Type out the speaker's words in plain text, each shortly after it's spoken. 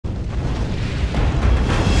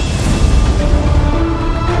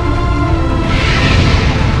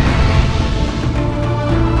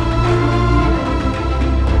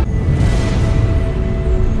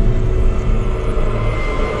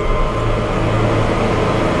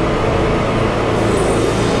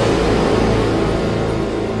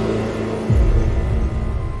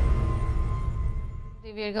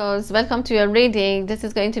loves, welcome to your reading. This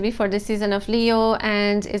is going to be for the season of Leo,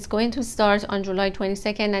 and it's going to start on July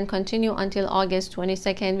 22nd and continue until August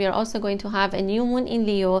 22nd. We are also going to have a new moon in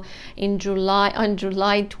Leo in July, on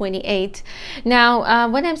July 28th. Now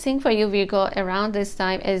what I'm seeing for you, Virgo, around this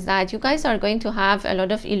time is that you guys are going to have a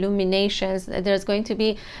lot of illuminations. There's going to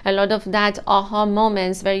be a lot of that aha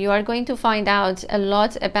moments where you are going to find out a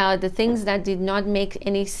lot about the things that did not make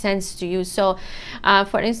any sense to you. So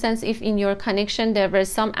for instance, if in your connection there were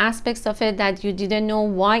some aspects of it that you didn't know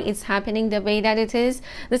why it's happening the way that it is,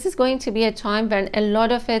 this is going to be a time when a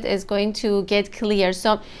lot of it is going to get clear.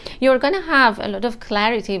 So you're going to have a lot of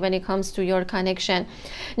clarity when it comes to your connection.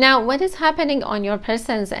 Now what is happening on your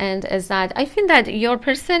person's end is that I feel that your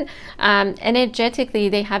person energetically,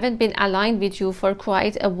 they haven't been aligned with you for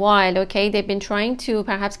quite a while. Okay, they've been trying to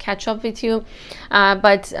perhaps catch up with you,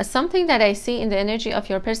 but something that I see in the energy of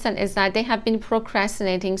your person is that they have been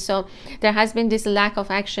procrastinating. So there has been this lack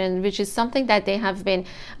of action, which is something that they have been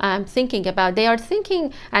thinking about. They are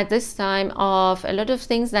thinking at this time of a lot of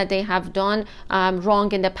things that they have done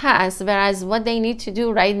wrong in the past, whereas what they need to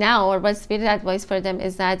do right now, or what spirit advice for them,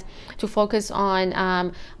 is that to focus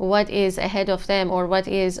on what is ahead of them or what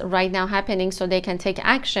is right now happening, so they can take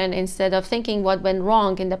action instead of thinking what went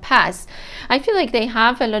wrong in the past. I feel like they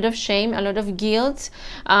have a lot of shame, a lot of guilt.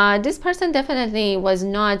 This person definitely was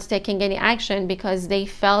not taking any action because they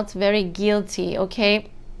felt very guilty. Okay,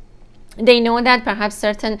 they know that perhaps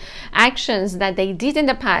certain actions that they did in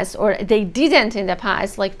the past, or they didn't in the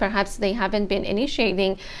past, like perhaps they haven't been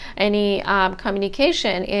initiating any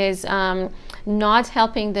communication, is not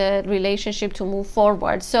helping the relationship to move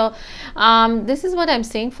forward. So this is what I'm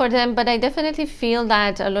seeing for them. But I definitely feel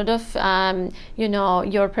that a lot of you know,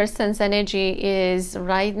 your person's energy is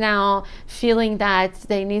right now feeling that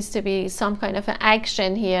there needs to be some kind of an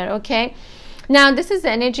action here. Okay, now this is the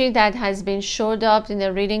energy that has been showed up in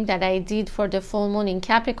the reading that I did for the full moon in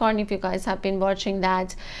Capricorn, if you guys have been watching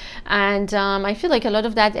that. And I feel like a lot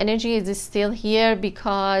of that energy is still here,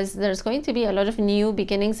 because there's going to be a lot of new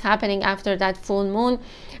beginnings happening after that full moon,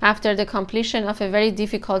 after the completion of a very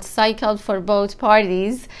difficult cycle for both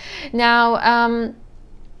parties. Now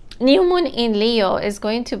new moon in Leo is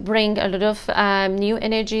going to bring a lot of new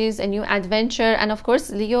energies, a new adventure. And of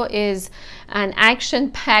course, Leo is an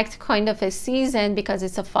action-packed kind of a season because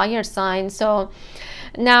it's a fire sign. So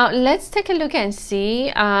now let's take a look and see.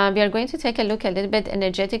 We are going to take a look a little bit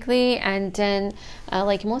energetically, and then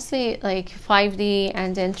like mostly like 5D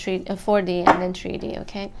and then 4D and then 3D.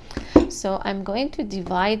 Okay, so I'm going to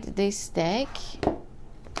divide this deck,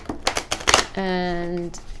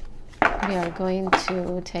 and we are going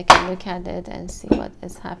to take a look at it and see what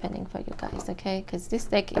is happening for you guys. Okay, because this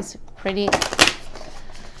deck is pretty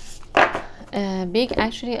big.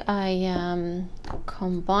 Actually, I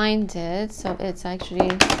combined it, so it's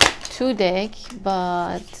actually 2 decks,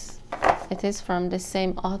 but it is from the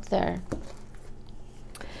same author.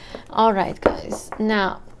 All right, guys,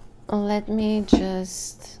 now let me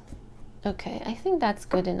just, okay, I think that's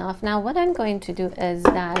good enough. Now what I'm going to do is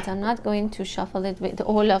that I'm not going to shuffle it with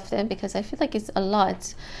all of them because I feel like it's a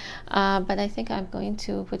lot, but I think I'm going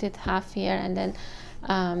to put it half here and then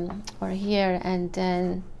or here, and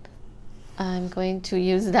then I'm going to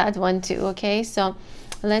use that one too. Okay, so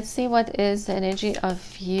let's see what is the energy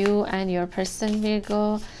of you and your person,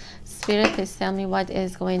 Virgo. Spirit, please tell me what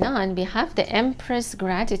is going on. We have the Empress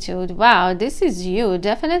gratitude. Wow, this is you.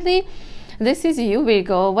 Definitely this is you,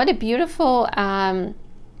 Virgo. What a beautiful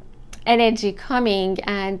energy coming.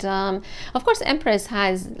 And of course, Empress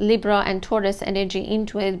has Libra and Taurus energy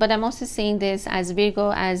into it, but I'm also seeing this as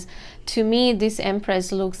Virgo, as to me this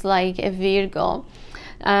Empress looks like a Virgo.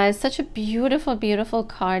 Such a beautiful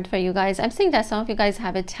card for you guys. I'm seeing that some of you guys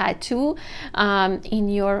have a tattoo on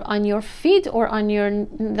your feet, or on your,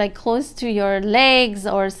 like, close to your legs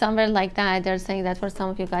or somewhere like that. They're saying that for some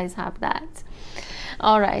of you guys have that.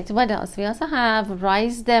 All right, what else? We also have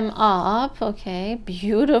Rise Them Up. Okay,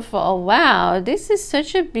 beautiful. Wow, this is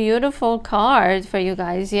such a beautiful card for you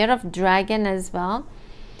guys. Year of Dragon as well.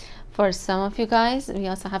 For some of you guys, we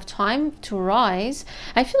also have Time to Rise.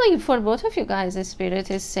 I feel like for both of you guys, the Spirit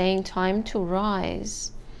is saying time to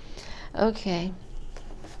rise. Okay.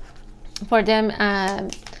 For them,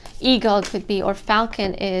 eagle could be, or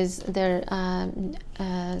falcon is their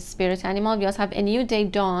spirit animal. We also have a new day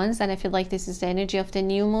dawns, and I feel like this is the energy of the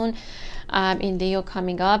new moon in Leo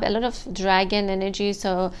coming up. A lot of dragon energy.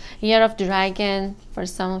 So Year of Dragon for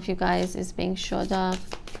some of you guys is being showed up.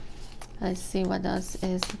 Let's see what else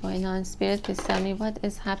is going on. Spirit, please tell me what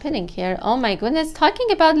is happening here. Oh my goodness,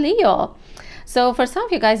 talking about Leo. So for some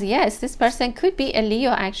of you guys, yes, this person could be a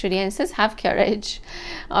Leo actually, and it says have courage.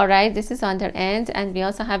 All right, this is on their end. And we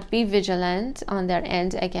also have be vigilant on their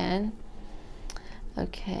end again.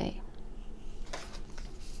 Okay.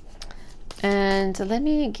 And let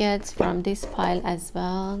me get from this pile as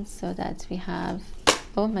well, so that we have,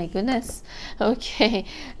 oh my goodness, okay.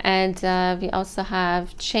 And we also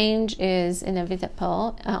have change is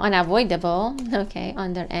inevitable, unavoidable, okay,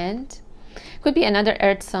 on their end. Could be another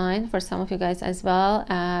earth sign for some of you guys as well,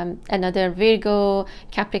 another Virgo,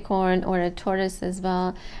 Capricorn, or a Taurus as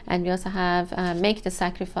well. And we also have make the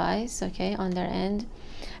sacrifice, okay, on their end.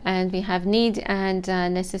 And we have need and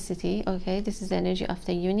necessity. Okay, this is the energy of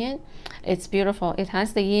the union. It's beautiful. It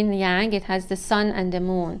has the yin yang, it has the sun and the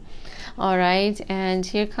moon. All right, and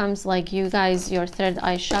here comes like you guys, your third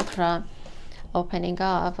eye chakra opening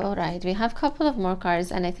up. All right, we have a couple of more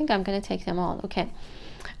cards, and I think I'm going to take them all. Okay,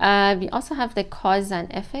 we also have the cause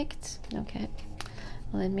and effect. Okay,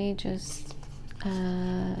 let me just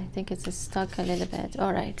I think it's stuck a little bit.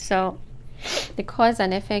 All right, so the cause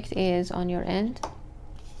and effect is on your end.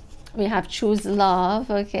 We have choose love,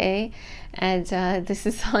 okay, and this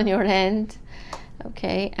is on your end,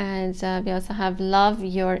 okay. And we also have love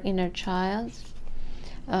your inner child.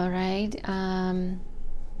 All right, and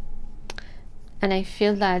I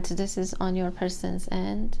feel that this is on your person's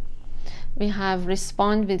end. We have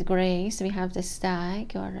respond with grace. We have the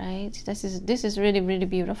stag. All right, this is really, really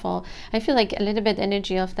beautiful. I feel like a little bit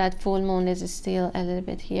energy of that full moon is still a little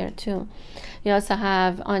bit here too. We also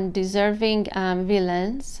have undeserving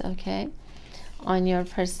villains, okay, on your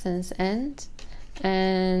person's end.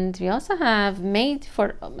 And we also have made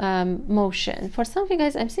for motion. For some of you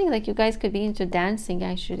guys, I'm seeing like you guys could be into dancing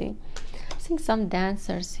actually. I'm seeing some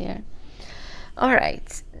dancers here. All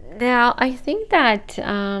right, now I think that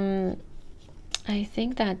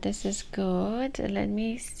this is good. Let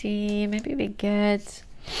me see, maybe we get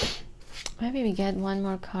one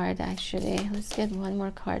more card actually. Let's get one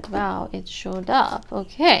more card. Wow, it showed up.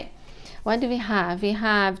 Okay, what do we have? We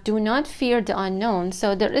have do not fear the unknown.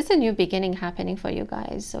 So there is a new beginning happening for you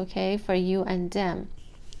guys, okay, for you and them,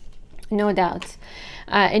 no doubt.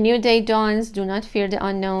 A new day dawns. Do not fear the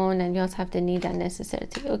unknown. And we also have the need and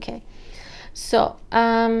necessity. Okay, so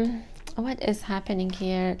what is happening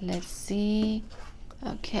here? Let's see.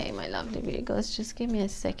 Okay, my lovely Virgos, just give me a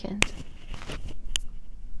second.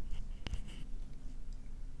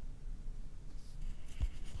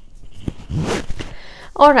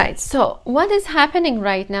 All right, so what is happening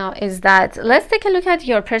right now is that let's take a look at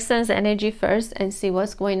your person's energy first and see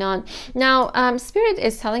what's going on. Now, Spirit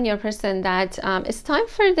is telling your person that it's time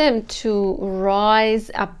for them to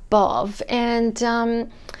rise above. And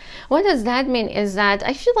what does that mean is that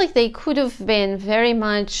I feel like they could have been very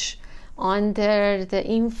much under the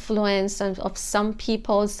influence of some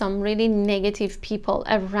people, some really negative people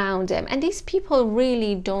around them. And these people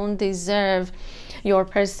really don't deserve your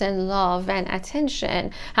person love and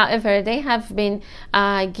attention. However, they have been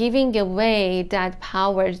giving away that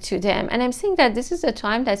power to them. And I'm saying that this is a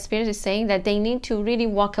time that Spirit is saying that they need to really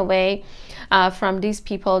walk away from these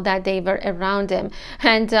people that they were around them.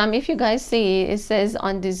 And if you guys see, it says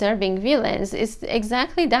undeserving villains. It's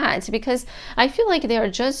exactly that, because I feel like they are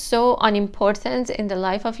just so unimportant in the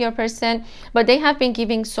life of your person, but they have been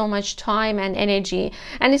giving so much time and energy,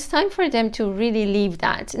 and it's time for them to really leave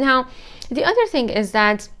that. Now, the other thing is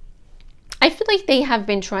that I feel like they have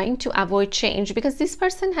been trying to avoid change, because this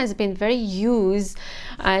person has been very used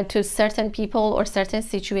to certain people or certain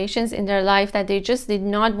situations in their life that they just did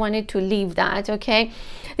not want it to leave that, okay?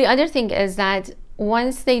 The other thing is that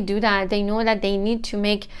once they do that, they know that they need to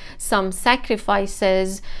make some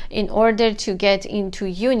sacrifices in order to get into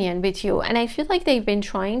union with you. And I feel like they've been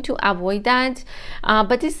trying to avoid that.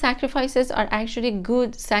 But these sacrifices are actually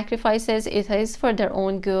good sacrifices. It is for their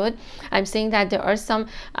own good. I'm saying that there are some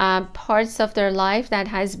parts of their life that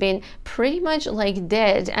has been pretty much like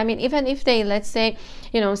dead. I mean, even if they, let's say,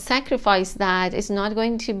 sacrifice that, it's not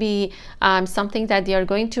going to be something that they are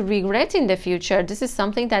going to regret in the future. This is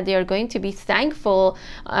something that they are going to be thankful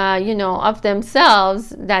of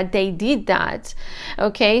themselves that they did that.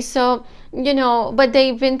 Okay, so but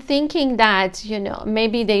they've been thinking that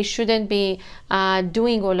maybe they shouldn't be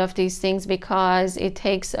doing all of these things because it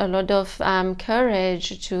takes a lot of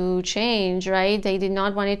courage to change, right? They did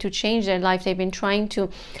not want it to change their life. They've been trying to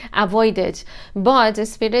avoid it. But the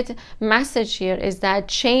Spirit message here is that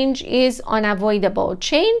change is unavoidable.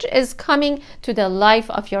 Change is coming to the life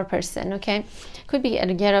of your person, okay? Could be a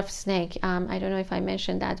year of snake. I don't know if I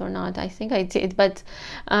mentioned that or not. I think I did, but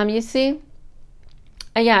you see,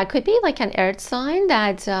 yeah, it could be like an earth sign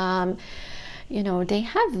that you know, they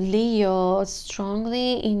have Leo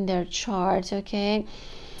strongly in their chart, okay?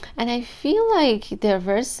 And I feel like there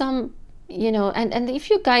were some, you know, and if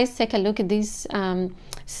you guys take a look at this,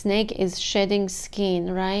 snake is shedding skin,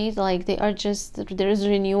 right? Like they are just, there is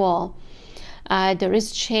renewal. There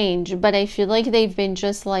is change, but I feel like they've been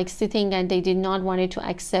just like sitting and they did not want it to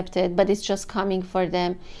accept it, but it's just coming for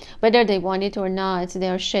them whether they want it or not. They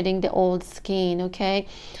are shedding the old skin, okay?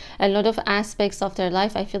 A lot of aspects of their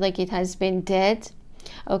life, I feel like it has been dead,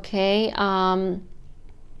 okay?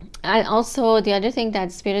 And also the other thing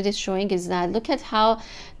that spirit is showing is that look at how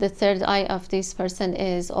the third eye of this person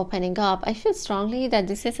is opening up. I feel strongly that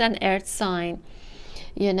this is an earth sign,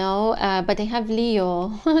 you know, but they have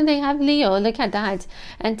Leo. They have Leo, look at that.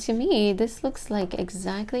 And to me this looks like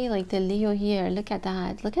exactly like the Leo here. Look at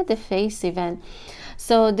that, look at the face even.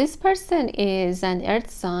 So this person is an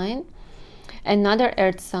earth sign, another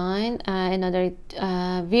earth sign, another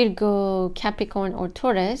Virgo, Capricorn or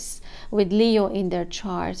Taurus with Leo in their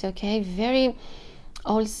chart, okay? Very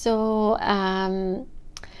also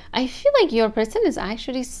I feel like your person is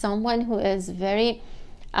actually someone who is very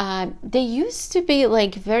they used to be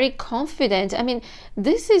like very confident. I mean,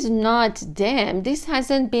 this is not them, this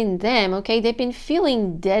hasn't been them, okay? They've been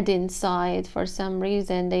feeling dead inside for some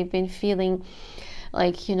reason. They've been feeling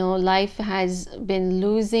like, you know, life has been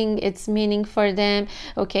losing its meaning for them,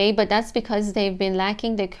 okay? But that's because they've been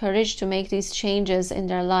lacking the courage to make these changes in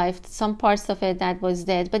their life. Some parts of it that was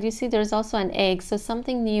dead, but you see there's also an egg, so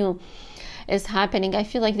something new is happening. I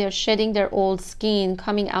feel like they're shedding their old skin,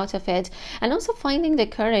 coming out of it, and also finding the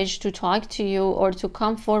courage to talk to you or to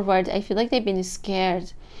come forward. I feel like they've been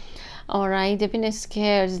scared, all right? They've been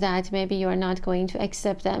scared that maybe you're not going to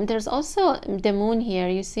accept them. There's also the moon here,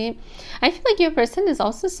 you see. I feel like your person is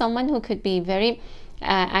also someone who could be very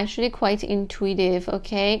actually quite intuitive,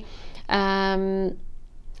 okay?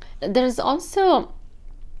 There's also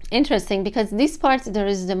interesting because this part there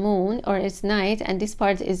is the moon or it's night, and this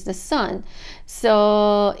part is the sun.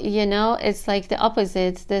 So you know, it's like the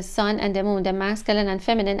opposites, the sun and the moon, the masculine and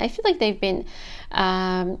feminine. I feel like they've been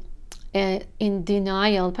in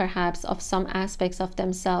denial perhaps of some aspects of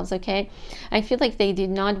themselves, okay? I feel like they did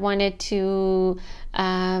not want it to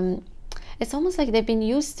it's almost like they've been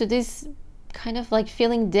used to this kind of like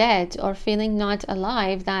feeling dead or feeling not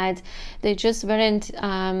alive, that they just weren't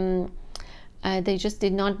they just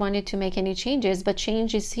did not want it to make any changes. But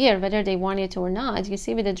change is here whether they want it or not. You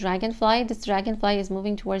see with the dragonfly, this dragonfly is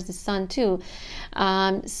moving towards the sun too.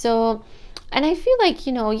 So, and I feel like,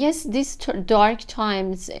 you know, yes, these dark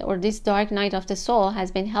times or this dark night of the soul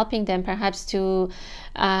has been helping them perhaps to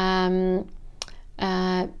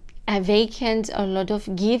awakened a lot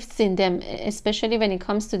of gifts in them, especially when it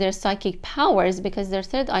comes to their psychic powers, because their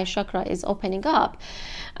third eye chakra is opening up.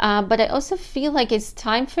 But I also feel like it's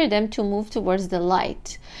time for them to move towards the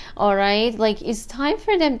light, all right? Like it's time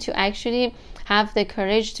for them to actually have the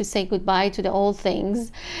courage to say goodbye to the old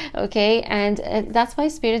things, okay? And that's why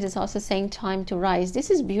spirit is also saying time to rise. This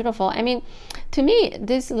is beautiful. I mean, to me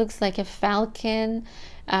this looks like a falcon.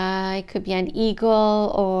 It could be an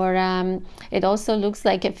eagle, or it also looks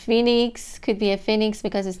like a phoenix. Could be a phoenix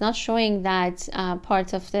because it's not showing that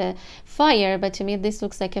part of the fire, but to me this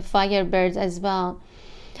looks like a firebird as well.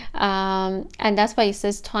 And that's why it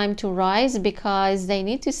says time to rise, because they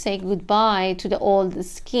need to say goodbye to the old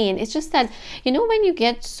skin. It's just that, you know, when you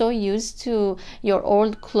get so used to your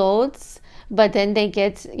old clothes, but then they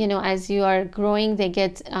get, you know, as you are growing, they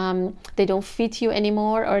get they don't fit you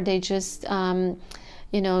anymore, or they just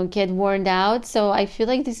you know, get worn out. So I feel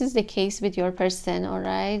like this is the case with your person, all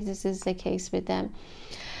right? This is the case with them.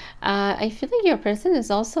 I feel like your person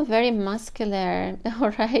is also very muscular,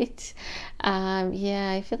 all right?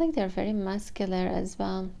 Yeah, I feel like they're very muscular as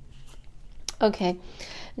well. Okay,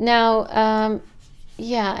 now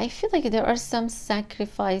yeah, I feel like there are some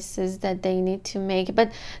sacrifices that they need to make,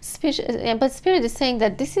 but spirit is saying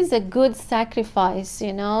that this is a good sacrifice,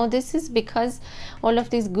 you know. This is because all of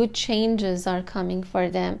these good changes are coming for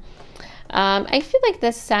them. I feel like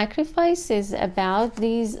the sacrifice is about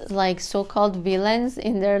these like so-called villains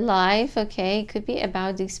in their life, okay? It could be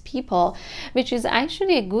about these people, which is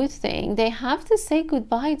actually a good thing. They have to say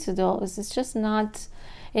goodbye to those. It's just not,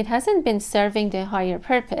 it hasn't been serving the higher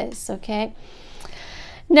purpose, okay?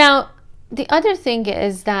 Now, the other thing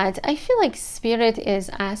is that I feel like spirit is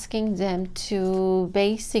asking them to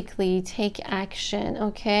basically take action,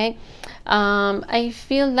 okay? I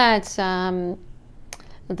feel that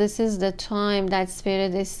this is the time that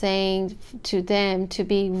spirit is saying to them to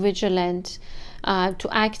be vigilant, to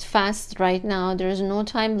act fast right now. There's no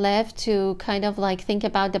time left to kind of like think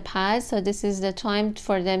about the past. So this is the time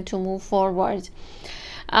for them to move forward.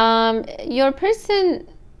 Your person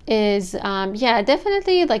is yeah,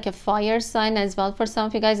 definitely like a fire sign as well for some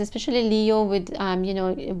of you guys, especially Leo with you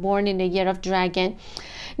know, born in the year of dragon.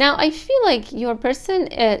 Now I feel like your person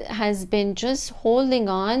has been just holding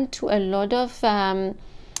on to a lot of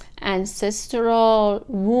ancestral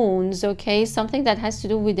wounds, okay, something that has to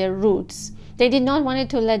do with their roots. They did not want it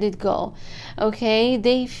to let it go, okay.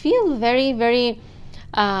 They feel very, very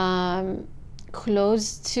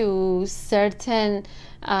close to certain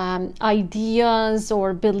ideas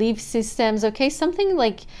or belief systems, okay, something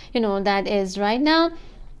like, you know, that is right now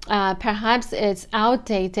perhaps it's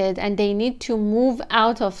outdated and they need to move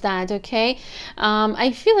out of that, okay.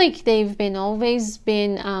 I feel like they've been always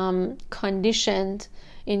been conditioned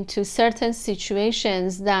into certain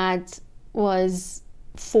situations that was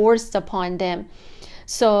forced upon them.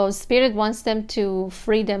 So spirit wants them to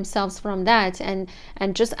free themselves from that and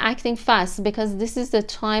just acting fast, because this is the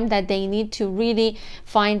time that they need to really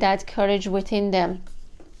find that courage within them.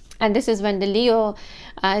 And this is when the Leo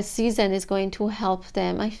season is going to help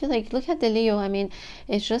them. I feel like, look at the Leo. I mean,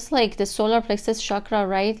 it's just like the solar plexus chakra,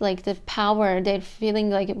 right? Like the power, they're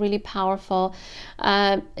feeling like really powerful.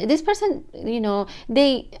 This person, you know,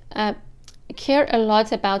 they care a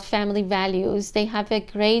lot about family values. They have a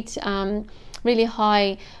great really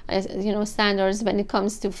high you know, standards when it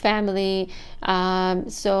comes to family.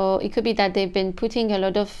 So it could be that they've been putting a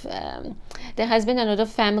lot of there has been a lot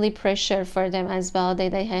of family pressure for them as well. They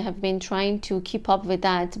have been trying to keep up with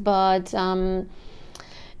that, but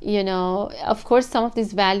you know, of course some of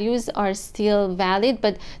these values are still valid,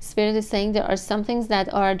 but spirit is saying there are some things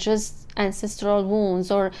that are just ancestral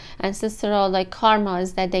wounds or ancestral like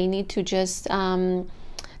karmas that they need to just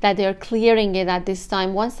that they're clearing it at this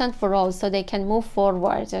time once and for all, so they can move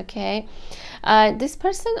forward, okay. This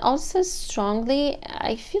person also strongly,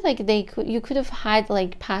 I feel like you could have had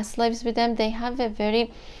like past lives with them. They have a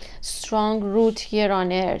very strong root here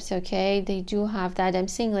on earth, okay. They do have that. I'm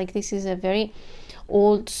seeing like this is a very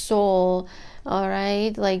old soul, all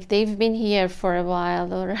right, like they've been here for a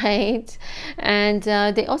while, all right. And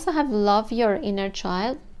they also have love your inner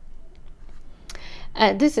child.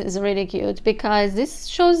 This is really cute because this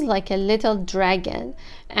shows like a little dragon,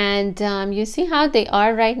 and you see how they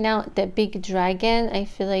are right now, the big dragon. I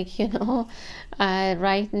feel like, you know,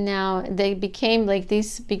 right now they became like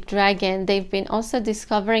this big dragon. They've been also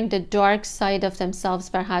discovering the dark side of themselves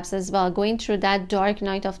perhaps as well, going through that dark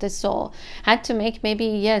night of the soul. Had to make maybe,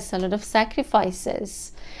 yes, a lot of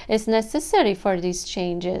sacrifices. It's necessary for these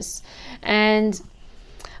changes. And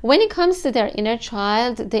when it comes to their inner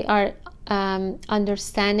child, they are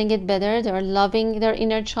understanding it better. They're loving their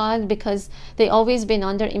inner child because they always been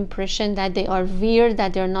under impression that they are weird,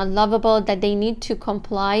 that they're not lovable, that they need to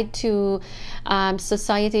comply to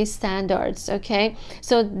society standards, okay.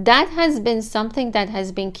 So that has been something that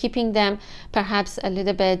has been keeping them perhaps a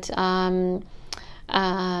little bit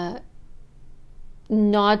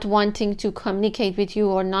not wanting to communicate with you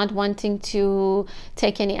or not wanting to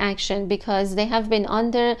take any action, because they have been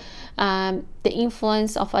under the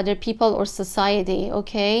influence of other people or society,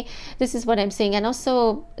 okay. This is what I'm saying. And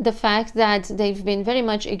also the fact that they've been very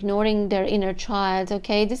much ignoring their inner child,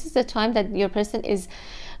 okay. This is the time that your person is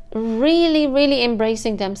really, really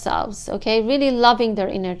embracing themselves, okay, really loving their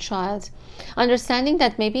inner child, understanding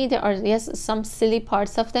that maybe there are, yes, some silly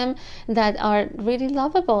parts of them that are really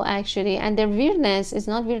lovable actually, and their weirdness is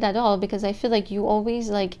not weird at all, because I feel like you always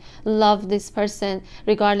like love this person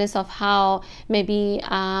regardless of how maybe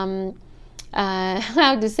how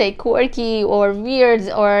to say, quirky or weird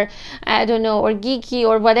or I don't know, or geeky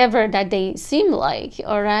or whatever that they seem like,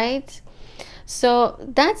 all right. So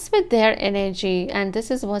that's with their energy, and this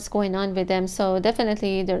is what's going on with them. So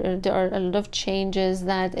definitely there are a lot of changes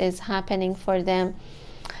that is happening for them,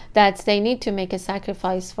 that they need to make a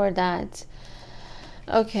sacrifice for that.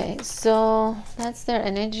 Okay, so that's their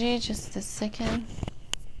energy. Just a second.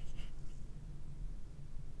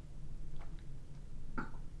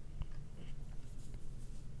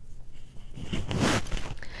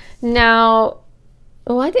 Now,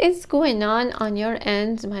 what is going on your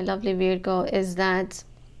end, my lovely Virgo, is that,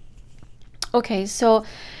 okay, so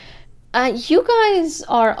you guys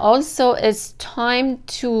are also, it's time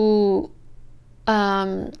to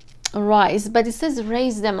rise, but it says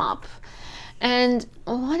raise them up. And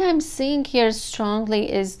what I'm seeing here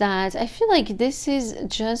strongly is that I feel like this is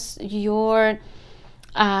just your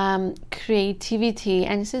creativity,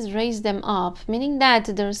 and it says raise them up, meaning that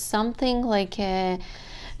there's something like a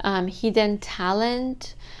hidden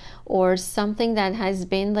talent or something that has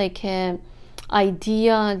been like a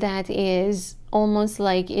idea that is almost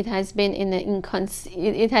like it has been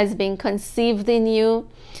it has been conceived in you.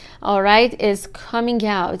 all right, is coming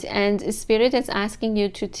out, and Spirit is asking you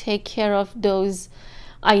to take care of those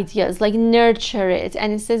ideas, like nurture it.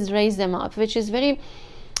 And it says raise them up, which is very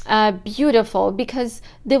beautiful, because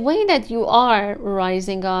the way that you are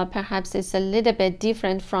rising up perhaps is a little bit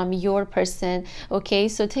different from your person. Okay,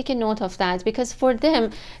 so take a note of that, because for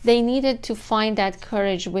them, they needed to find that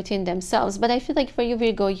courage within themselves. But I feel like for you,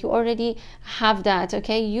 Virgo, you already have that.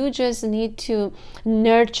 Okay, you just need to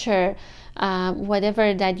nurture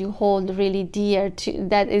whatever that you hold really dear to,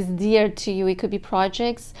 that is dear to you. It could be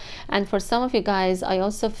projects, and for some of you guys, I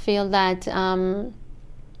also feel that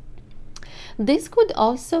this could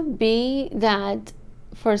also be that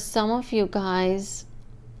for some of you guys,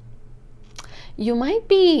 you might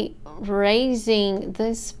be raising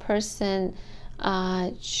this person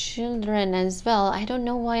children as well. I don't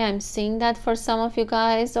know why I'm seeing that for some of you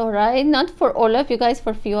guys. All right, not for all of you guys,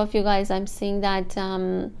 for few of you guys, I'm seeing that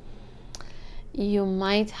you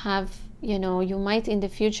might have, you know, you might in the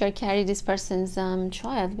future carry this person's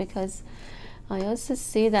child, because I also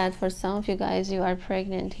see that for some of you guys, you are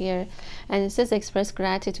pregnant here. And it says express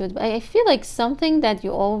gratitude. But I feel like something that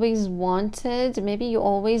you always wanted, maybe you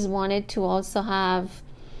always wanted to also have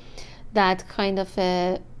that kind of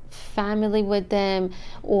a family with them.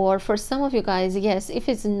 Or for some of you guys, yes, if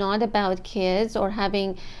it's not about kids or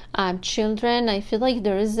having children, I feel like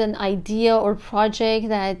there is an idea or project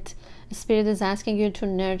that Spirit is asking you to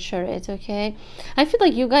nurture it. Okay, I feel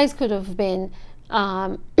like you guys could have been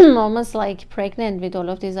almost like pregnant with all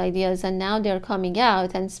of these ideas, and now they're coming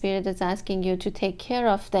out, and Spirit is asking you to take care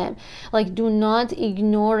of them. Like, do not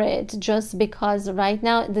ignore it just because right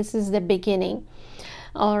now this is the beginning.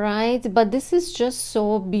 All right, but this is just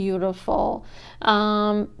so beautiful.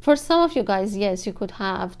 For some of you guys, yes, you could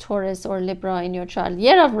have Taurus or Libra in your chart.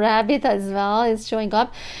 Year of Rabbit as well is showing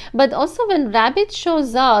up, but also when Rabbit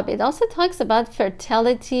shows up, it also talks about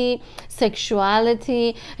fertility,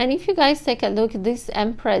 sexuality. And if you guys take a look, this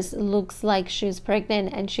Empress looks like she's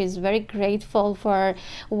pregnant, and she's very grateful for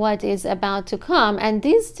what is about to come. And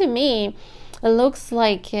this to me looks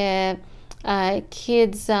like kids,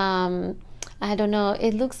 I don't know,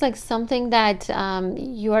 it looks like something that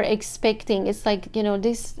you are expecting. It's like, you know,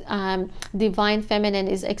 this divine feminine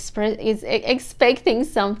is expecting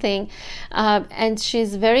something, and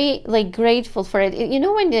she's very like grateful for it. You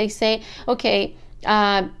know, when they say, okay,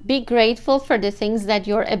 be grateful for the things that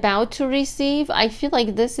you're about to receive, I feel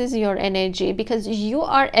like this is your energy, because you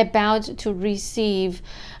are about to receive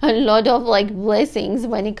a lot of like blessings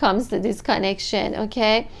when it comes to this connection.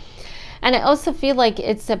 Okay, and I also feel like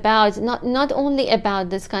it's about not only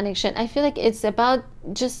about this connection, I feel like it's about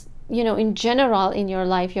just, you know, in general in your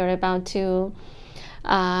life, you're about to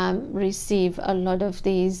receive a lot of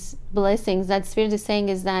these blessings. That Spirit is saying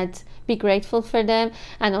is that be grateful for them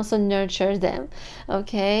and also nurture them.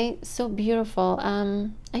 Okay, so beautiful.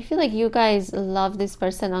 I feel like you guys love this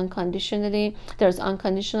person unconditionally. There's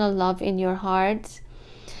unconditional love in your heart.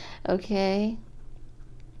 Okay,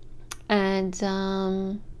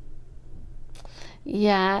 and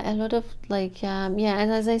yeah, a lot of like yeah,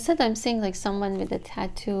 and as I said, I'm seeing like someone with a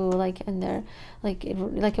tattoo, like in their like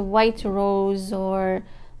a white rose, or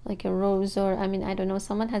like a rose, or I mean, I don't know,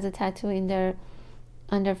 someone has a tattoo in their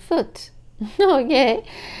on their foot. Okay,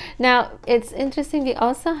 now it's interesting, we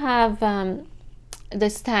also have the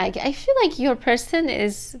stag. I feel like your person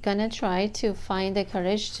is gonna try to find the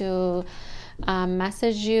courage to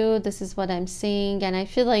message you. This is what I'm seeing, and I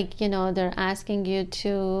feel like, you know, they're asking you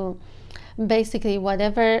to basically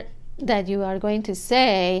whatever that you are going to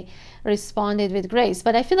say, respond it with grace.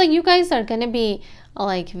 But I feel like you guys are going to be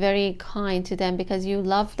like very kind to them, because you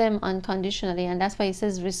love them unconditionally, and that's why it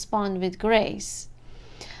says respond with grace.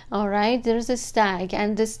 All right, there's a stag,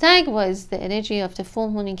 and the stag was the energy of the full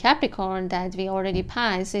moon in Capricorn that we already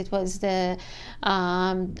passed. It was the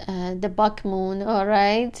buck moon. All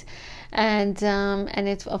right, and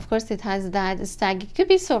it, of course, it has that stag. It could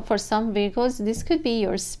be, so for some Virgos, this could be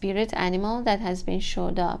your spirit animal that has been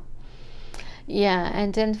showed up. Yeah,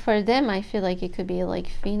 and then for them, I feel like it could be like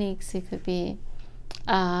phoenix. It could be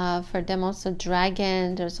for them also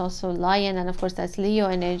dragon. There's also lion, and of course that's Leo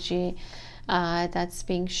energy that's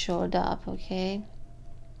being showed up. Okay,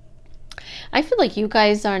 I feel like you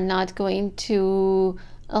guys are not going to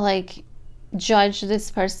like judge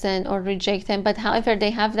this person or reject them, but however,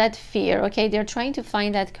 they have that fear. Okay, they're trying to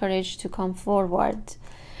find that courage to come forward.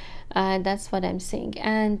 That's what I'm seeing.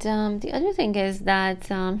 And the other thing is that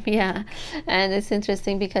yeah, and it's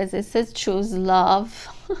interesting because it says choose love.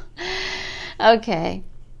 Okay,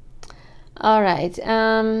 all right,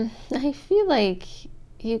 I feel like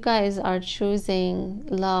you guys are choosing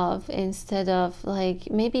love instead of,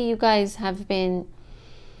 like, maybe you guys have been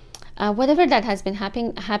whatever that has been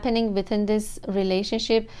happening within this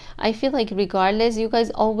relationship, I feel like regardless, you guys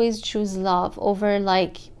always choose love over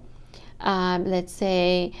like let's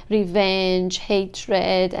say revenge,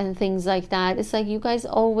 hatred, and things like that. It's like you guys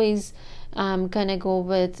always gonna go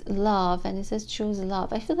with love, and it says choose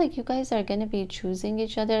love. I feel like you guys are gonna be choosing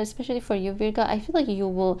each other, especially for you, Virgo. I feel like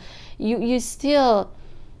you still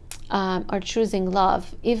are choosing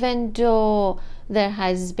love, even though there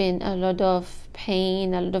has been a lot of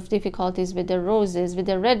pain, a lot of difficulties with the roses, with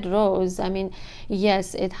the red rose. I mean,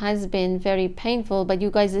 yes, it has been very painful, but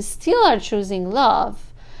you guys still are choosing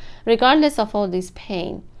love regardless of all this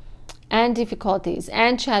pain and difficulties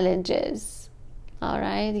and challenges. All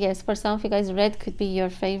right, yes, for some of you guys, red could be your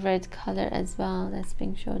favorite color as well. That's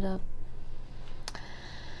being showed up.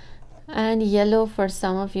 And yellow for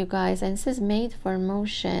some of you guys, and it says made for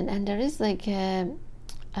motion. And there is like a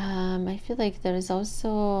I feel like there is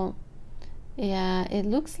also, yeah, it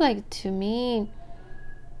looks like to me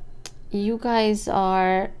you guys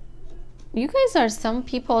are some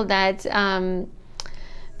people that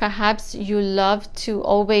perhaps you love to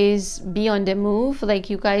always be on the move, like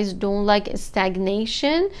you guys don't like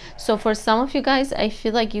stagnation. So for some of you guys, I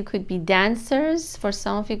feel like you could be dancers. For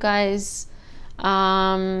some of you guys,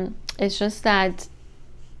 it's just that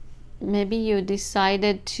maybe you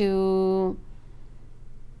decided to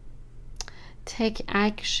take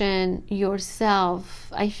action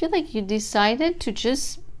yourself. I feel like you decided to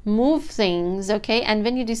just move things, okay? And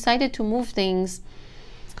when you decided to move things,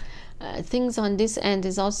 things on this end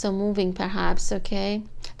is also moving perhaps, okay?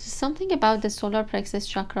 There's something about the solar plexus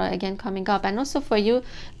chakra again coming up. And also for you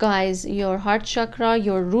guys, your heart chakra,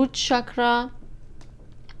 your root chakra,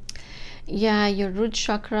 yeah, your root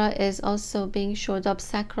chakra is also being showed up,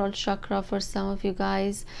 sacral chakra for some of you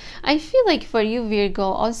guys. I feel like for you, Virgo,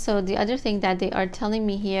 also the other thing that they are telling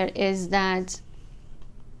me here is that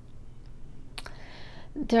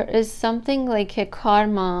there is something like a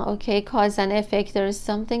karma, okay, cause and effect. There is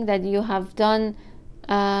something that you have done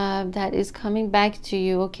that is coming back to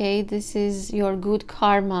you, okay? This is your good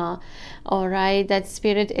karma, all right? That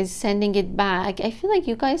spirit is sending it back. I feel like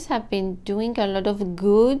you guys have been doing a lot of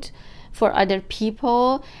good for other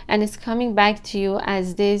people, and it's coming back to you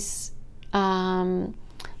as this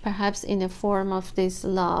perhaps in the form of this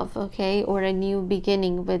love, okay, or a new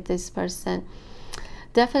beginning with this person.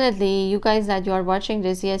 Definitely, you guys that you are watching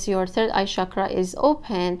this, yes, your third eye chakra is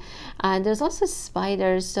open, and there's also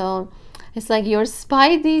spiders. So it's like your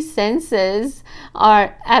spidey senses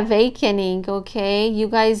are awakening, okay? You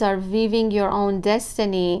guys are weaving your own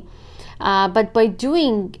destiny, but by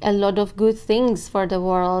doing a lot of good things for the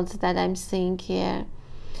world that I'm seeing here.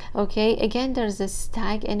 Okay, again, there's a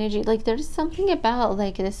stag energy. Like there is something about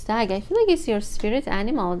like the stag. I feel like it's your spirit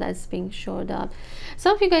animal that's being showed up.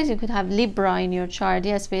 Some of you guys, you could have Libra in your chart.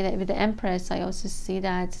 Yes, with the Empress, I also see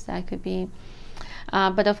that could be.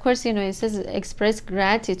 But of course, you know, it says express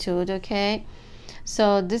gratitude. Okay,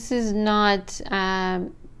 so this is not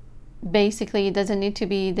basically, it doesn't need to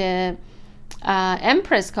be the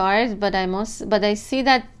Empress card, but I see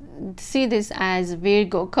this as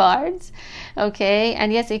Virgo cards, okay?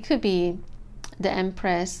 And yes, it could be the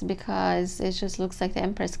Empress because it just looks like the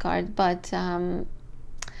Empress card, but to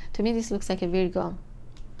me this looks like a Virgo.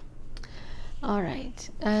 All right,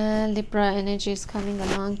 Libra energy is coming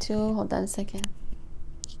along too. Hold on a second.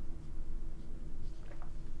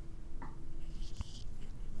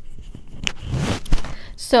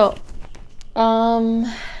 So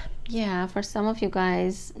yeah, for some of you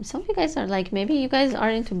guys are like, maybe you guys are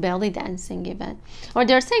into belly dancing even, or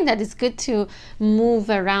they're saying that it's good to move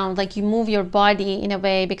around, like you move your body in a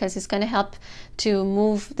way because it's going to help to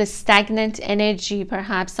move the stagnant energy,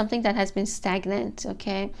 perhaps something that has been stagnant,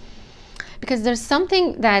 okay? Because there's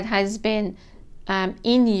something that has been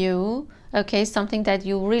in you, okay, something that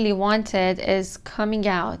you really wanted is coming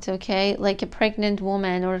out, okay, like a pregnant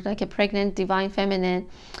woman or like a pregnant divine feminine,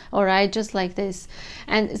 all right, just like this.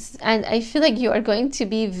 And I feel like you are going to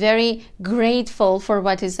be very grateful for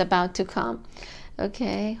what is about to come.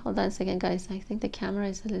 Okay, hold on a second, guys. I think the camera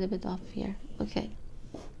is a little bit off here. Okay.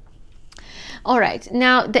 All right,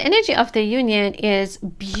 now the energy of the union is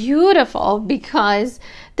beautiful because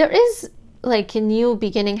there is like a new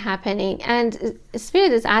beginning happening, and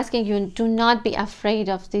Spirit is asking you, do not be afraid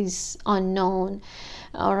of this unknown.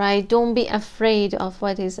 All right, don't be afraid of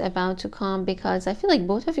what is about to come, because I feel like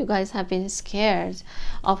both of you guys have been scared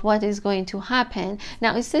of what is going to happen.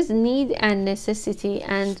 Now it says need and necessity,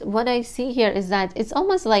 and what I see here is that it's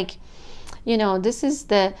almost like, you know, this is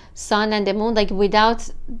the sun and the moon, like without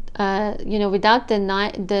you know, without the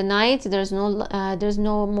night there's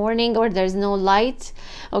no morning, or there's no light,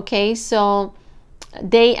 okay? So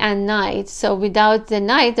day and night. So without the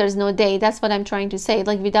night there's no day. That's what I'm trying to say.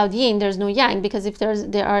 Like without yin there's no yang, because if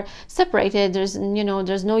they are separated, there's, you know,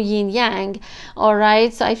 there's no yin yang. All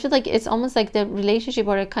right, so I feel like it's almost like the relationship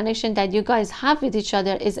or a connection that you guys have with each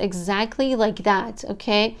other is exactly like that.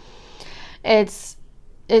 Okay, it's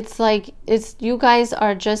like you guys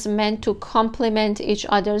are just meant to complement each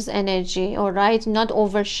other's energy. All right, not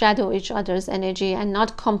overshadow each other's energy and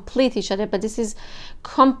not complete each other, but this is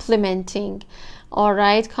complementing. All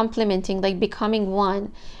right, complementing, like becoming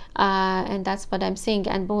one. And that's what I'm seeing.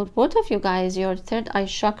 And both of you guys, your third eye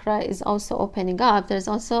chakra is also opening up. There's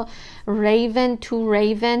also raven, two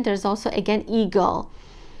raven. There's also again eagle.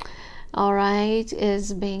 All right,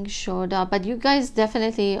 is being showed up, but you guys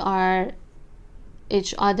definitely are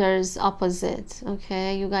each other's opposite.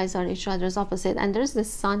 Okay, you guys are each other's opposite. And there's the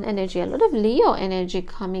sun energy, a lot of Leo energy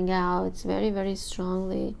coming out very, very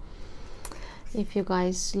strongly. If you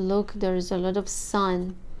guys look, there's a lot of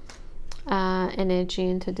sun energy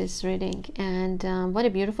into this reading. And what a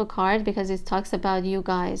beautiful card, because it talks about you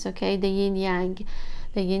guys. Okay, the yin yang,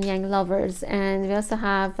 the yin yang lovers. And we also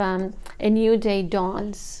have a new day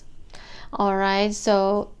dawns. All right,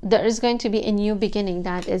 so there is going to be a new beginning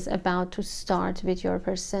that is about to start with your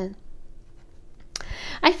person.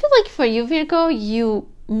 I feel like for you, Virgo, you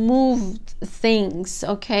moved things.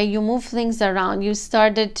 Okay, you move things around. You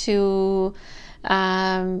started to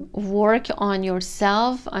work on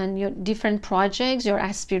yourself, on your different projects, your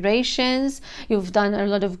aspirations. You've done a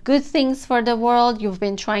lot of good things for the world. You've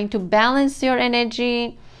been trying to balance your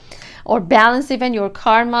energy, or balance even your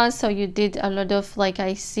karma. So you did a lot of, like,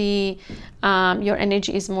 I see your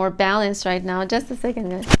energy is more balanced right now. Just a second,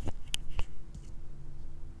 guys.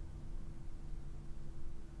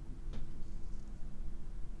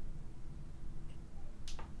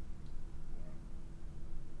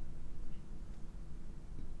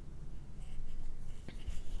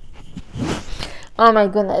 Oh my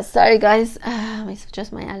goodness, sorry guys, it's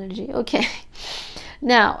just my allergy. Okay,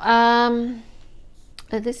 now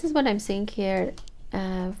this is what I'm seeing here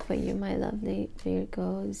for you, my lovely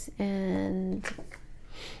Virgos. And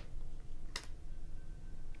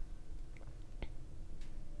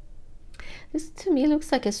this to me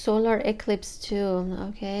looks like a solar eclipse too.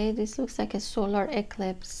 Okay, this looks like a solar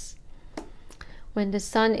eclipse when the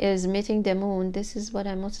sun is meeting the moon. This is what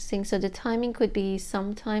I'm also seeing. So the timing could be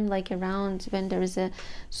sometime like around when there is a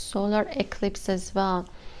solar eclipse as well.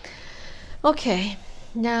 Okay,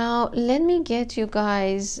 now let me get you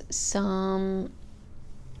guys some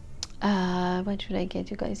what should I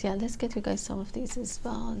get you guys? Yeah, let's get you guys some of these as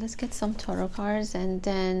well. Let's get some tarot cards, and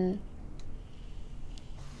then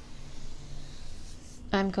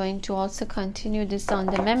I'm going to also continue this on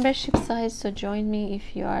the membership side, so join me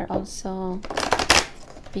if you are also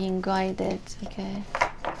being guided. Okay,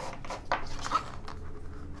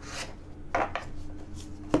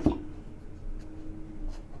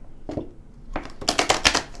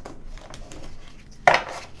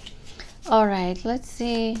 all right, let's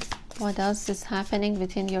see what else is happening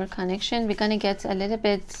within your connection. We're gonna get a little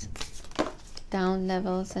bit down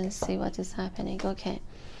levels and see what is happening. Okay,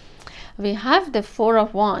 we have the Four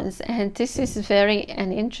of Wands, and this is very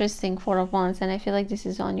an interesting Four of Wands, and I feel like this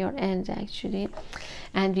is on your end actually.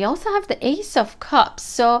 And we also have the Ace of Cups.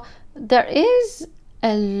 So there is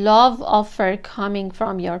a love offer coming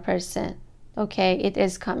from your person. Okay, it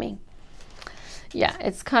is coming. Yeah,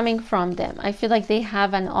 it's coming from them. I feel like they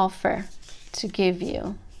have an offer to give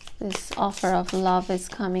you. This offer of love is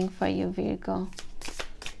coming for you, Virgo.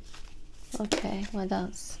 Okay, what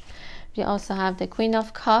else? We also have the Queen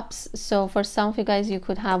of Cups. So for some of you guys, you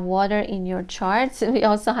could have water in your charts. We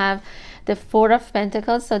also have the Four of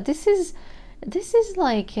Pentacles. So this is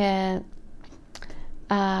like you're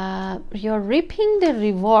reaping the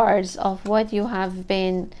rewards of what you have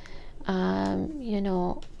been you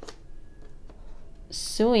know,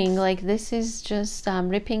 sowing. Like this is just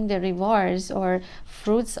reaping the rewards or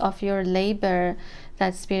fruits of your labor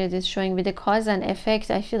that Spirit is showing with the cause and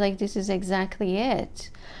effect. I feel like this is exactly it.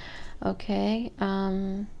 Okay,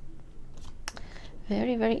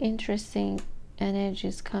 very, very interesting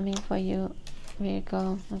energies coming for you,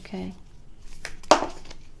 Virgo. Okay,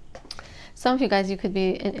 some of you guys, you could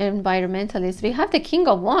be an environmentalist. We have the King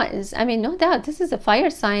of Wands. I mean, no doubt, this is a fire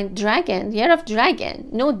sign, dragon, year of dragon.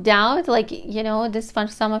 No doubt, like, you know, this for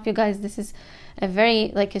some of you guys, this is a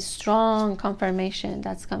very, like, a strong confirmation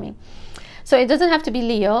that's coming. So it doesn't have to be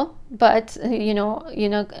Leo, but Leo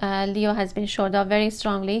has been showed up very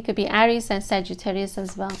strongly. It could be Aries and Sagittarius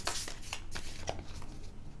as well.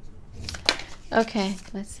 Okay,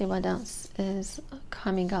 let's see what else is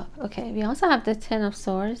coming up. Okay, we also have the Ten of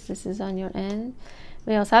Swords. This is on your end.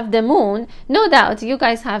 We also have the moon. No doubt you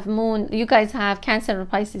guys have moon, you guys have Cancer or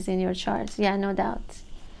Pisces in your chart. Yeah, no doubt.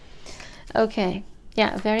 Okay,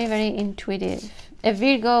 yeah, very, very intuitive. A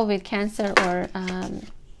Virgo with Cancer or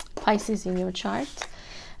Pisces in your chart.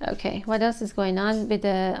 Okay, what else is going on with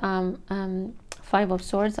the Five of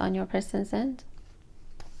Swords on your person's end?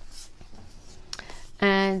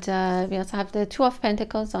 And we also have the Two of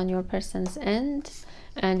Pentacles on your person's end.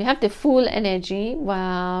 And we have the Fool energy.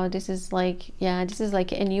 Wow, this is like, yeah, this is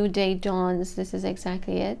like a new day dawns. This is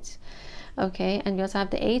exactly it. Okay, and we also have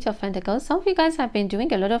the Eight of Pentacles. Some of you guys have been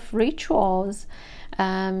doing a lot of rituals,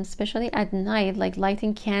 especially at night, like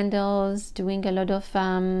lighting candles, doing a lot of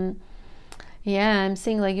yeah, I'm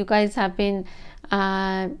seeing like you guys have been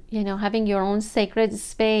you know, having your own sacred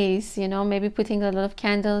space, you know, maybe putting a lot of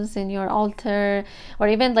candles in your altar, or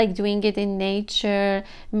even like doing it in nature,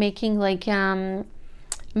 making like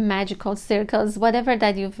magical circles, whatever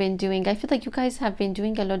that you've been doing. I feel like you guys have been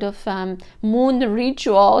doing a lot of moon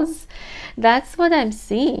rituals. That's what I'm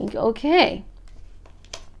seeing. Okay,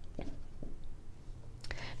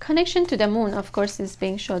 connection to the moon, of course, is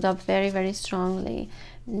being showed up very, very strongly.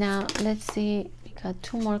 Now let's see, we got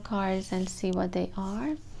two more cards and see what they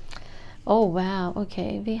are. Oh wow,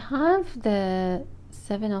 okay, we have the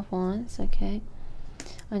Seven of Wands, okay,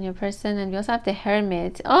 on your person, and we also have the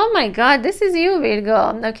Hermit. Oh my god, this is you,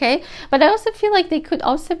 Virgo. Okay, but I also feel like they could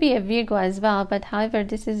also be a Virgo as well, but however,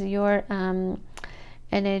 this is your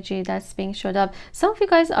energy that's being showed up. Some of you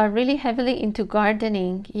guys are really heavily into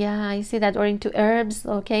gardening. Yeah, I see that. Or into herbs.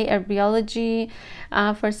 Okay, herbiology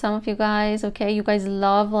for some of you guys. Okay, you guys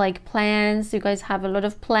love like plants. You guys have a lot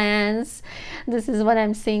of plants. This is what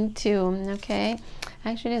I'm seeing too. Okay,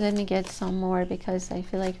 actually let me get some more because I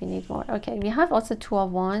feel like we need more. Okay, we have also Two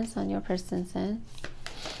of Wands on your person's end,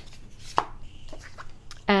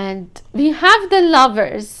 and we have the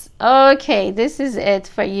Lovers. Okay, this is it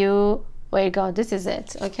for you, Virgo. This is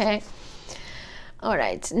it. Okay, all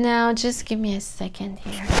right, now just give me a second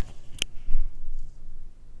here.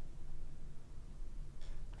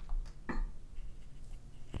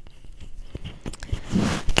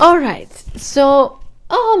 All right, so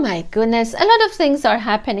oh my goodness, a lot of things are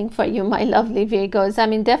happening for you, my lovely Virgos. I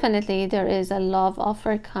mean, definitely there is a love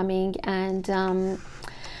offer coming, and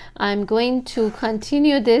I'm going to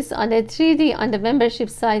continue this on the 3D on the membership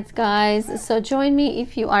site, guys. So join me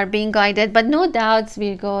if you are being guided. But no doubts,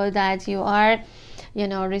 Virgo, that you are, you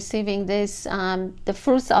know, receiving this. The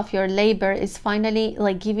fruits of your labor is finally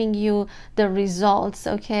like giving you the results.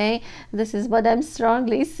 Okay, this is what I'm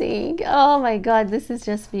strongly seeing. Oh my God, this is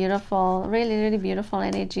just beautiful. Really, really beautiful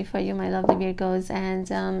energy for you, my lovely Virgos.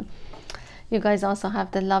 And you guys also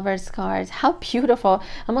have the Lovers card. How beautiful.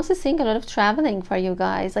 I'm also seeing a lot of traveling for you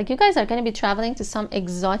guys. Like you guys are going to be traveling to some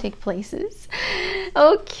exotic places.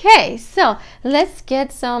 Okay, so let's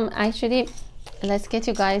get some, actually, let's get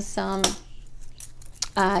you guys some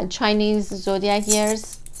Chinese zodiac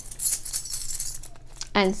years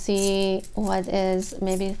and see what is,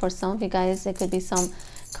 maybe for some of you guys, there could be some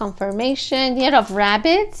confirmation. Year of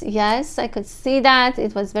Rabbit, yes, I could see that.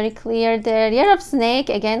 It was very clear there. Year of Snake,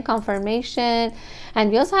 again, confirmation. And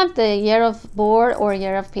we also have the Year of Boar or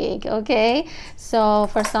Year of Pig. Okay, so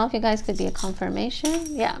for some of you guys could be a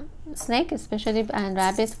confirmation. Yeah, Snake especially and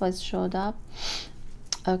Rabbit was showed up.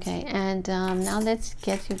 Okay, and now let's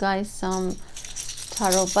get you guys some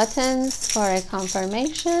tarot buttons for a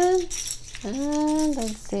confirmation. And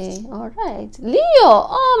let's see. All right, Leo.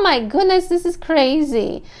 Oh my goodness, this is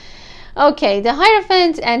crazy. Okay, the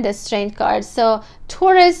Hierophant and the Strength card. So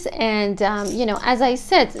Taurus, and you know, as I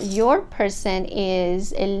said, your person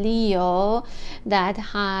is a Leo that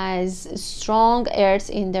has strong earth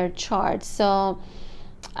in their chart. So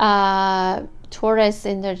Taurus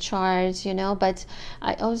in their chart, you know, but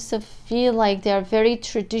I also feel like they're very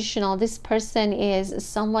traditional. This person is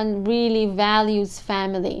someone really values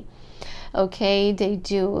family. Okay, they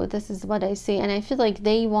do. This is what I see, and I feel like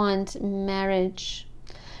they want marriage.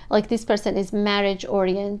 Like this person is marriage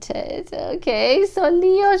oriented. Okay, so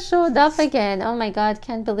Leo showed up again. Oh my God,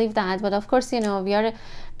 can't believe that. But of course, you know, we are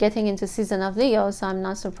getting into season of Leo, so I'm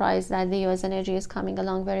not surprised that Leo's energy is coming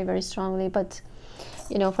along very, very strongly. But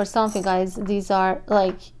you know, for some of you guys, these are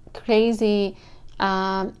like crazy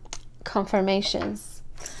confirmations.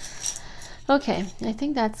 Okay, I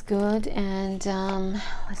think that's good, and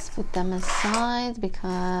let's put them aside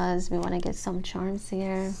because we want to get some charms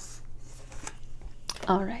here.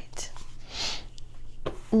 All right,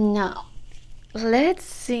 now let's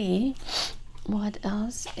see what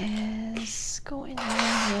else is going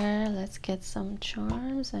on here. Let's get some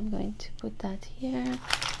charms. I'm going to put that here.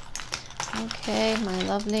 Okay, my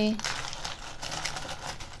lovely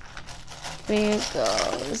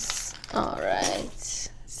Virgos. All right. Let's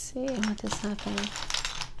see what is happening.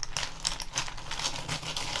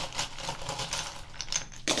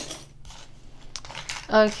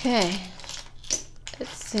 Okay.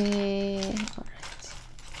 Let's see. All right.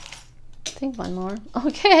 I think one more.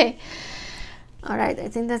 Okay. All right, I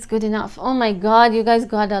think that's good enough. Oh my God, you guys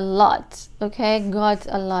got a lot. Okay, got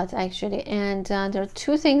a lot actually. And there are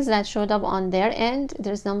two things that showed up on their end.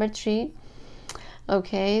 There's number 3.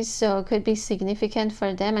 Okay, so it could be significant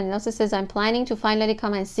for them. And it also says, I'm planning to finally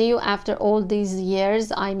come and see you after all these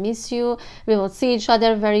years. I miss you. We will see each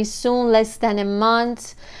other very soon, less than a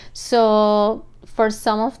month. So for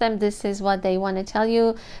some of them, this is what they want to tell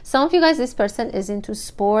you. Some of you guys, this person is into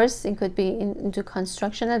sports. It could be into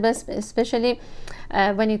construction, especially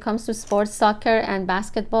when it comes to sports. Soccer and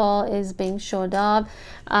basketball is being showed up.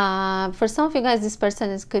 For some of you guys, this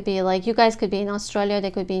person could be like, you guys could be in Australia,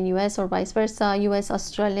 they could be in US, or vice versa, US,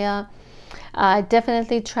 Australia.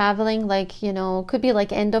 Definitely traveling, like, you know, could be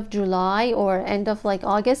like end of July or end of like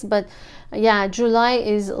August, but yeah, July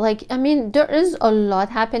is like, I mean, there is a lot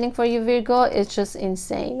happening for you, Virgo. It's just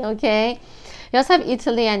insane. Okay, you also have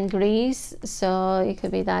Italy and Greece, so it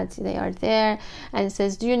could be that they are there. And it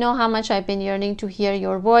says, do you know how much I've been yearning to hear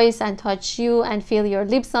your voice and touch you and feel your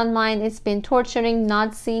lips on mine? It's been torturing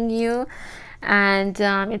not seeing you. And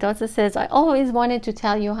it also says, I always wanted to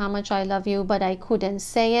tell you how much I love you, but I couldn't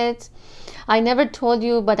say it. I never told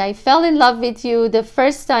you, but I fell in love with you the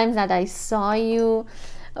first time that I saw you.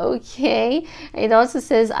 Okay, it also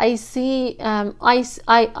says, I see,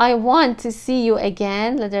 I want to see you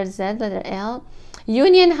again. Letter Z, letter L.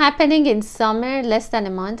 Union happening in summer, less than a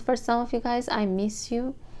month for some of you guys. I miss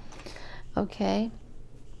you. Okay.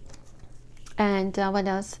 And what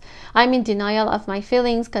else? I'm in denial of my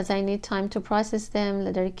feelings because I need time to process them.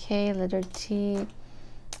 Letter K, letter T.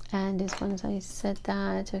 And this one, I said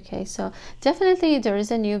that. Okay, so definitely there is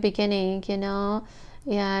a new beginning, you know.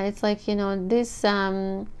 Yeah, it's like, you know, this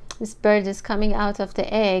this bird is coming out of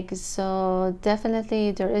the egg, so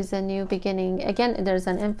definitely there is a new beginning. Again, there's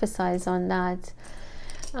an emphasis on that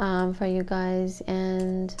for you guys.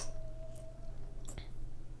 And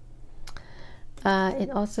it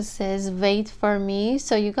also says, wait for me.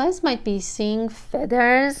 So you guys might be seeing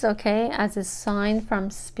feathers, okay, as a sign from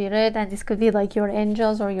spirit, and this could be like your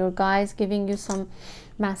angels or your guides giving you some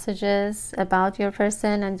messages about your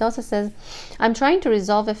person. And it also says, I'm trying to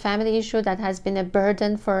resolve a family issue that has been a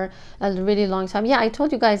burden for a really long time. Yeah, I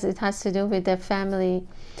told you guys it has to do with the family.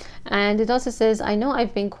 And it also says, I know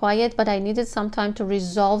I've been quiet, but I needed some time to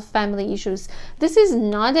resolve family issues. This is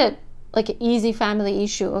not a like an easy family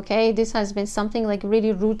issue, okay? This has been something like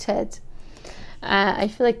really rooted. I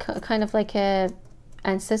feel like kind of like a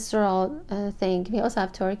ancestral thing. We also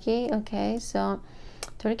have Turkey, okay? So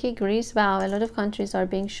Turkey, Greece, wow, a lot of countries are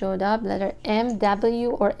being showed up. Letter M, W,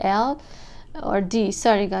 or L, or D.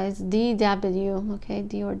 Sorry guys, D, W, okay?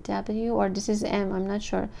 D or W, or this is M, I'm not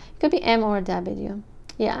sure. It could be M or W.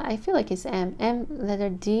 Yeah, I feel like it's M. M, letter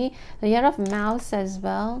D. The year of mouse as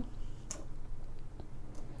well.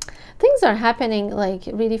 Things are happening like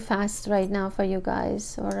really fast right now for you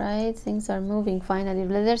guys. All right, things are moving finally.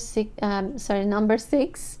 Letter 6, number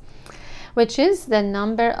 6, which is the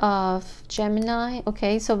number of Gemini.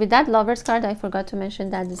 Okay, so with that Lovers card, I forgot to mention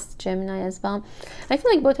that it's Gemini as well. I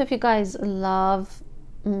feel like both of you guys love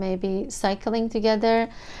maybe cycling together.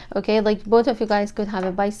 Okay, like both of you guys could have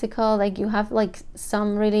a bicycle. Like you have like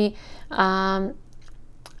some really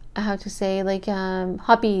how to say, like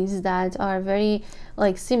hobbies that are very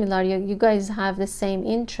like similar. You guys have the same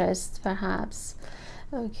interests perhaps.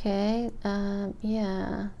 Okay,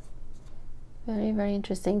 yeah, very, very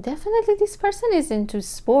interesting. Definitely this person is into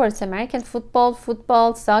sports, American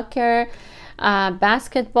football, soccer,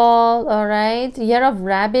 basketball. All right, year of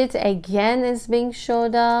rabbit again is being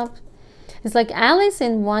showed up. It's like Alice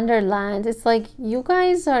in Wonderland. It's like you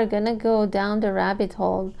guys are gonna go down the rabbit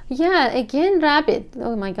hole. Yeah, again rabbit.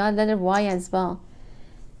 Oh my god, letter Y as well.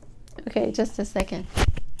 Okay, just a second.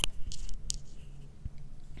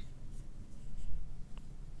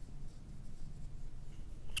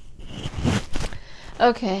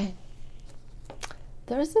 Okay,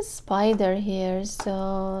 there's a spider here,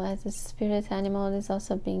 so as a spirit animal is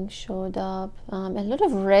also being showed up. A lot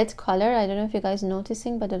of red color. I don't know if you guys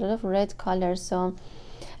noticing, but a lot of red color. So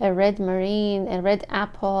a red marine, a red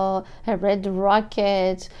apple, a red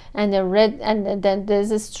rocket, and a red, and then there's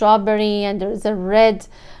a strawberry, and there's a red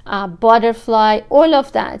butterfly, all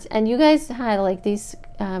of that. And you guys had like this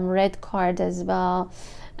red card as well.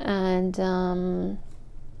 And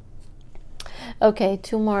Okay,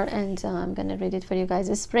 two more, and I'm gonna read it for you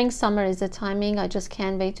guys. Spring summer is the timing. I just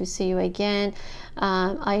can't wait to see you again.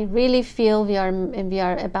 I really feel we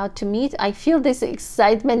are about to meet. I feel this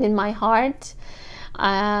excitement in my heart.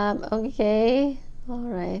 Okay, all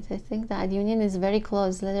right, I think that union is very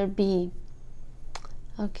close. Letter B.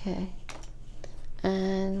 Okay,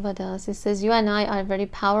 and what else? It says you and I are very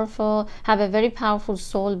powerful, have a very powerful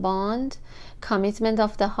soul bond, commitment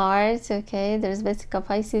of the heart. Okay, there's Vesica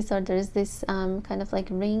Pisces, or there's this kind of like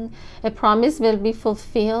ring, a promise will be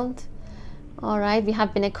fulfilled. All right, we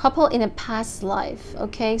have been a couple in a past life.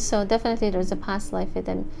 Okay, so definitely there's a past life with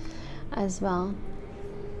them as well.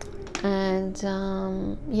 And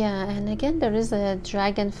yeah, and again there is a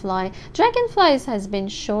dragonfly. Dragonflies has been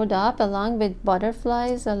showed up along with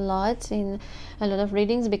butterflies a lot in a lot of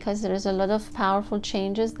readings, because there is a lot of powerful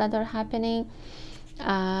changes that are happening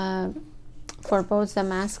for both the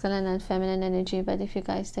masculine and feminine energy. But if you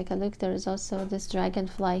guys take a look, there is also this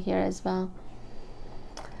dragonfly here as well.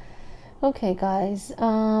 Okay guys,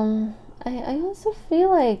 I also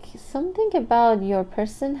feel like something about your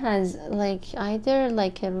person has like either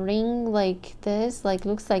like a ring like this, like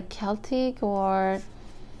looks like Celtic, or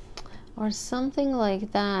something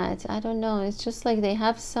like that. I don't know, it's just like they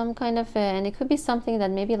have some kind of and it could be something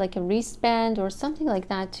that maybe like a wristband or something like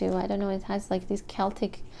that too. I don't know, it has like this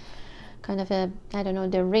Celtic kind of a, I don't know,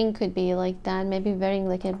 the ring could be like that, maybe wearing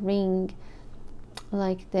like a ring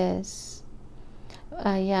like this.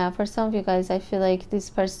 Yeah, for some of you guys, I feel like this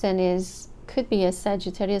person could be a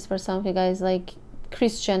Sagittarius. For some of you guys, like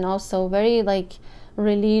Christian, also very like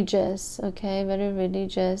religious. Okay, very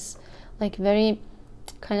religious, like very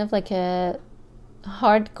kind of like a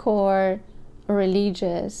hardcore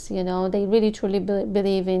religious, you know, they really truly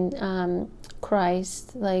believe in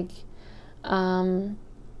Christ. Like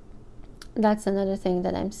that's another thing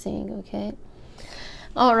that I'm seeing. Okay.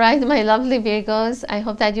 All right, my lovely Virgos, I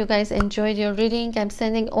hope that you guys enjoyed your reading. I'm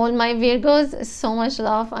sending all my Virgos so much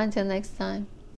love. Until next time.